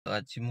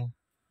आज मु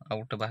आ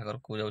गोटे बाहागर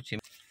को जाउछि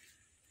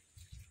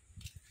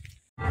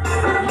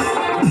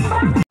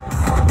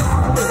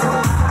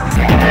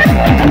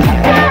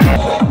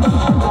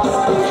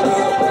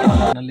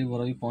फाइनली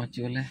बर भी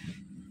पहुंची गले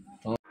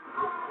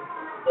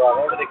तो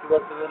आगे देखि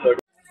पाछे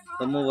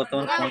तो मु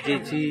वर्तमान पहुंची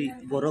छी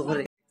बर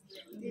घरे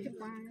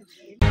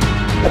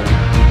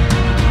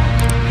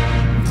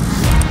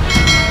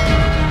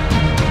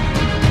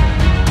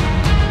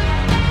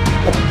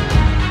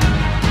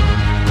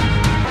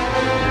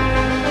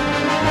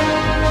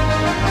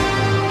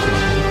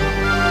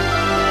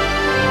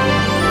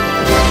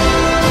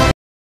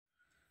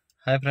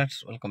hi friends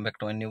welcome back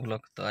to my new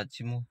blog. तो आज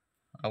मु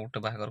आ गोटे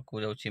बाहागर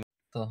को जाउछि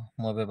तो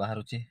मु बे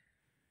बाहरुछि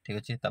ठीक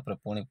अछि तापर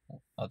पुणी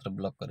आउत्र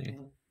ब्लॉग करबी।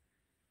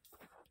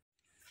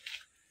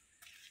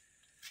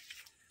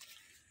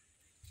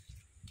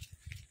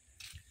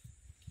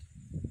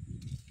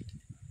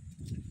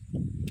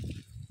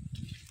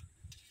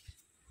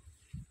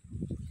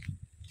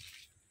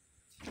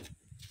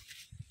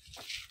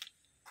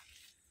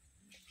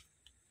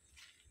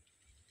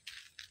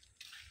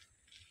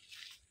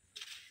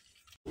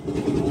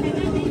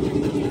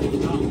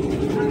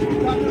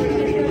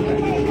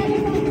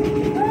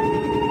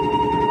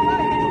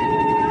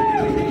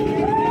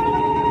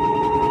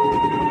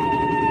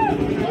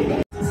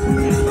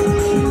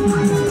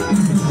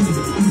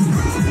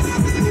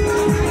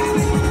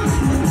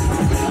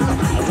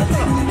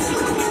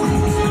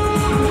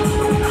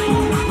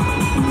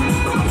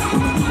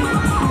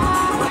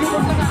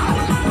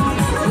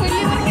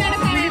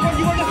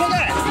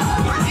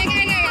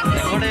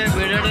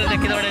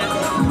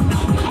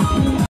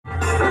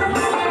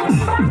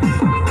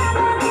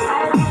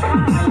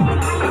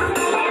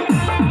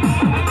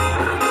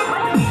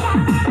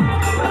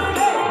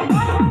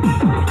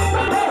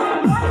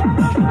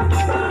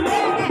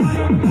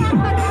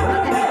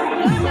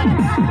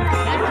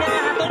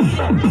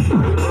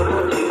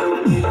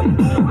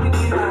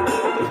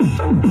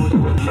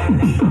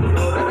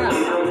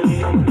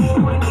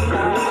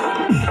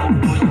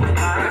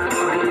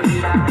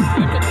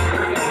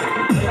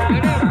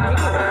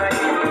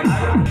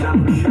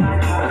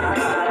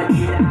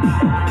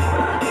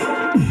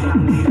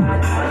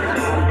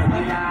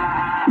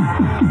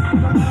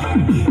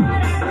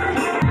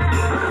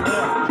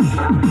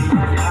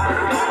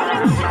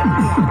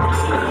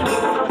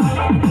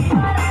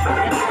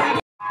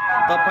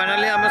 तो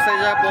फाइनली आम से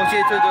जगह पहुँची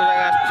जो जगह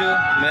आसचु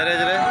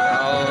मैरेज रे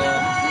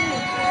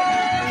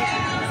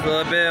तो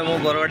ए मु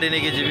बरवाटी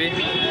नहीं कि जीवी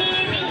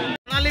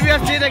नाली भी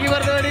आछि देखि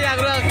बरवाटी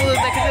आगरा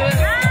देखि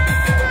देबे।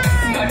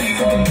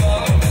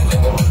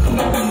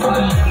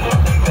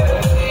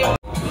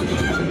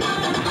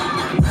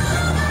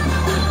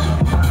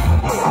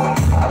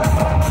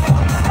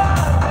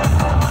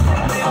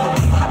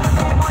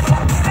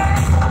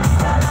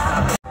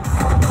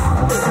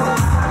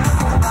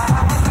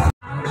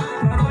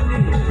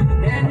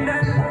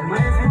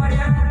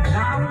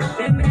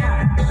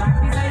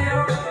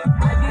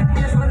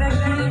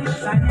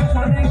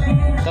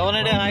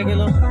 हाय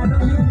किलो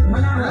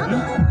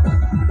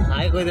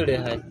हाय कोई दे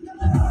हाय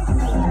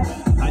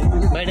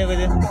बैठे कोई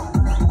दे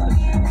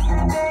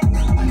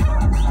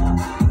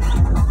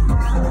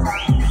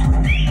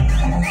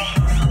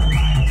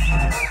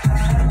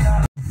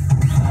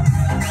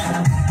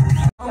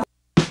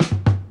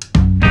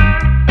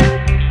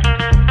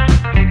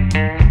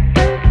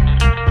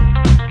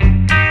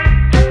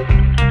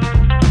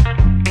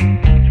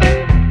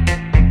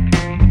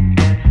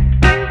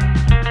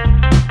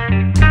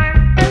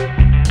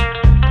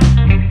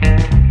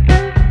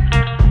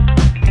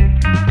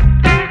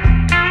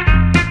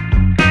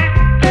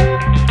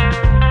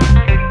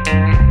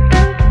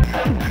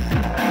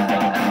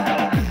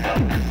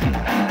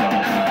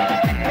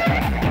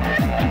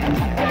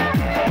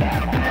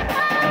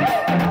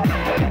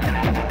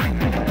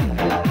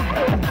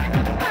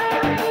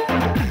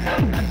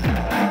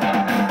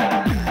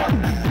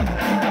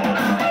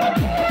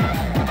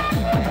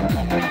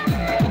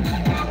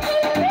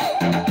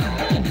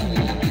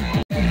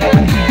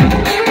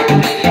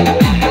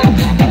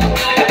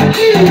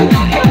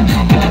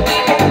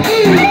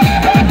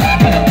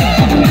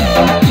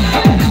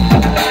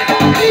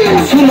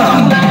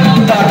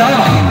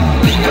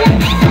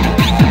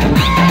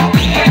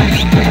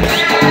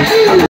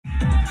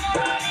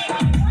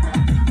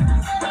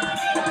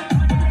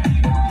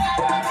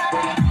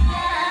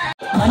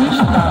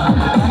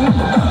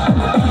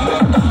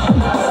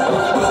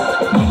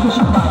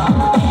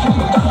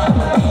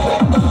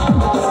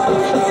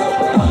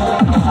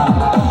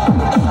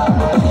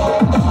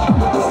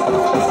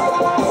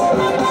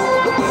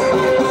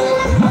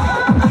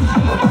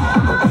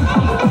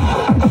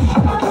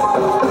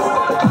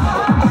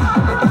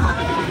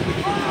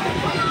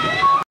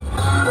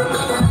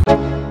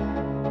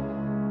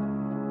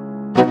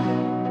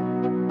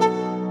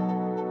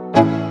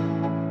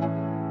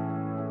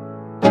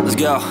Let's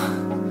go.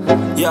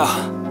 Yo,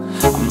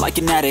 I'm like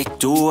an addict,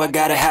 do I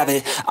gotta have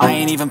it. I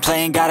ain't even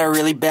playing, got a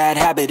really bad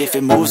habit. If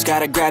it moves,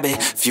 gotta grab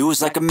it,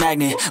 fuse like a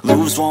magnet.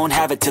 Lose, won't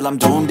have it till I'm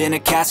doomed in a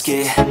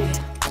casket.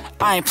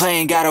 I ain't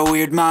playing, got a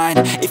weird mind.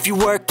 If you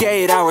work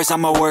 8 hours,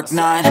 I'ma work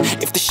 9.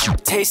 If the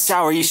shit tastes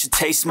sour, you should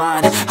taste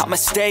mine. I'ma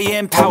stay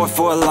in power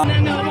for a long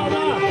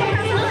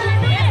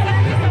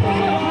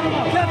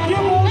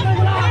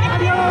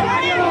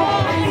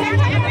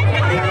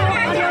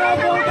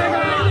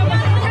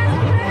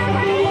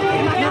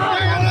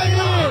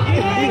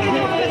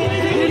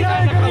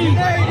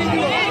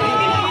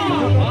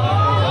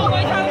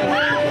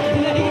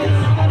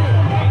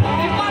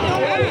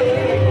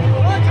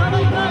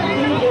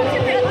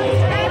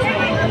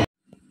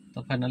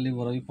तो finally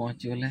बर भी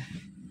पहुँची गले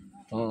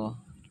तो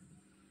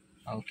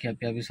आउ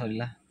खियापिया भी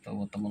सरला तो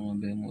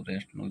बर्तमान मुझे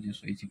रेस्ट नौ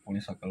शोची पुणी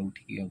सका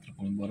उठिकी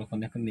पुणी बर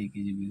कन्या को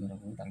लेकिन जी घर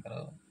को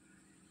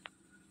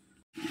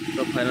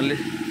तो फाइनाली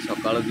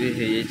सका भी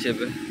हो जाए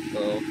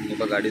तो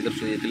मो गाड़ी तो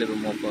शुई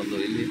मो फोन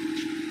धोली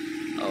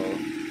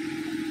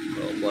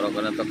बर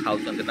कन्या तो खाऊँ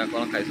ना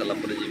कौन खाई सारा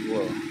पर जीवु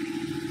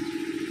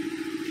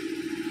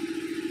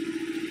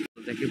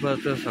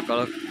देखिपे सका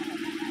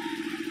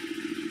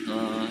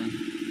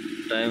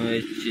टाइम है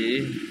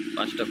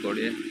 5:20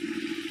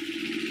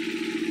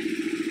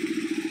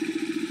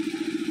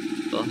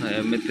 तो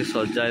एमती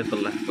सजाए तो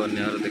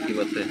कन्या देखी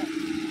पाते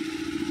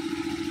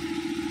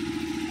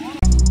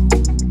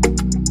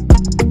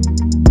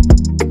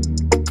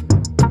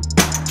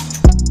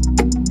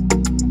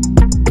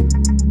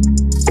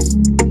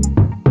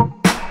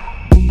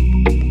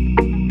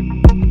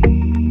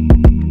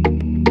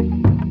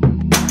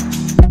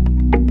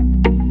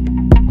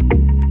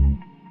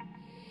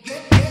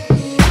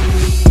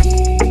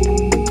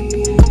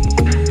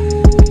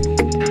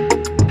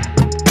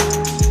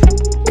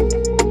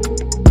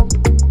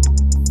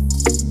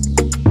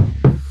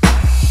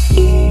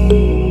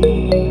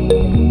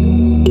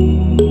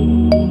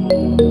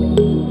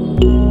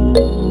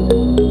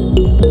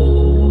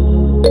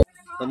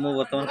तो मु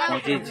बर्तमान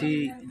पहुंची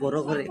बोर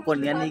घर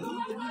कन्या नहीं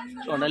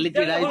सोनाली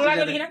चिड़ा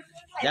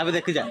जा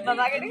देख जा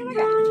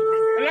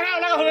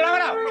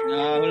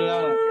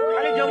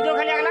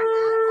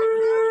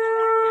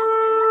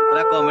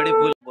कॉमेडी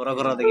फुल बोर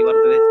घर देखी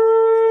पारे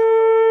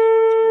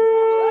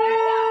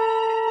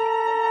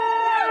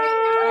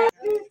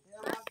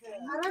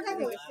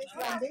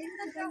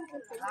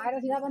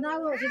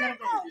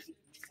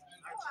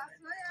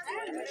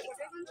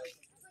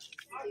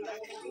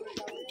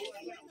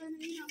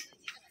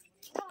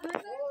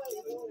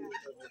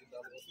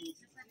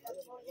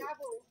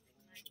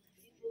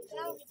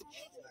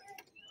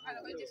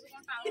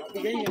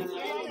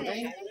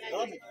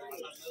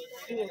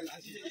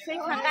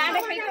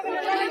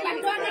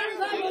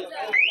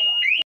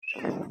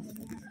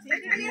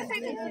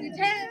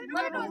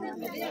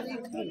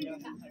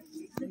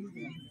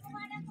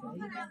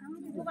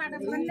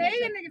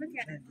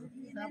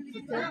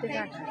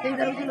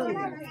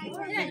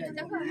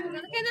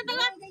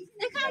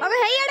अबे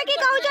हेई आड़े की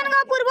कहउछन ग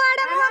पूर्व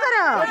आड़े मु कर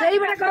सेही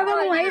बटे करगो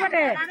मु हेई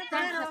बटे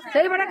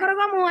सेही बटे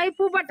करगो मु हेई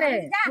पु बटे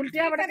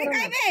उल्टिया बटे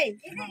करगो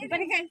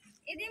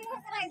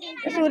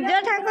सूर्य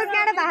ठाकुर के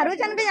आड़े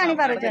बाहरुछन भी जानि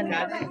पारुछन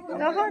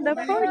देखो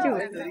देखो छु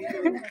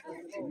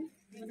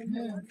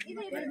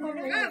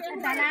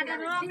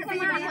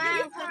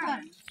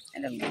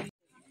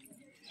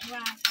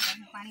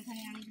पानी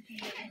खाने आने की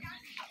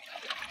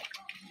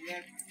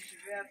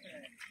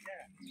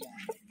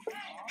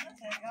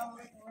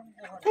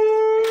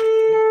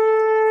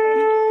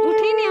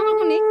उठी नहीं हम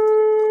को नहीं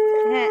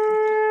है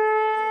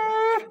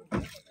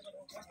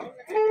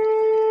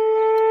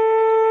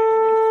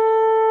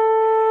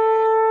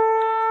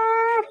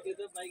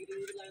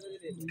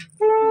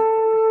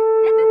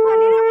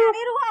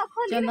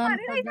चलन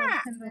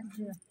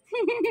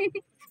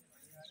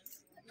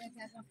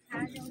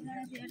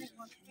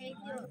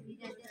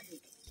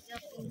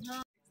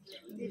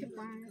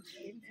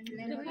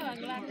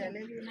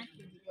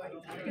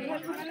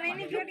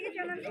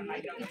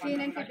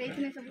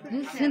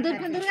सिंदूर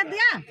फिंदूर का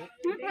दिया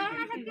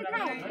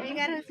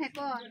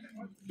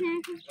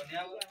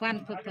पान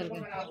पत्थर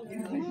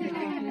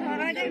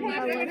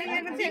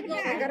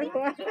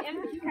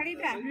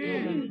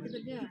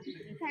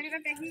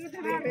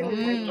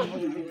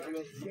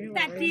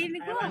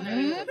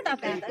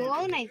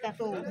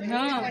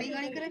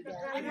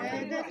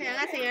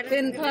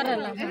तीन थर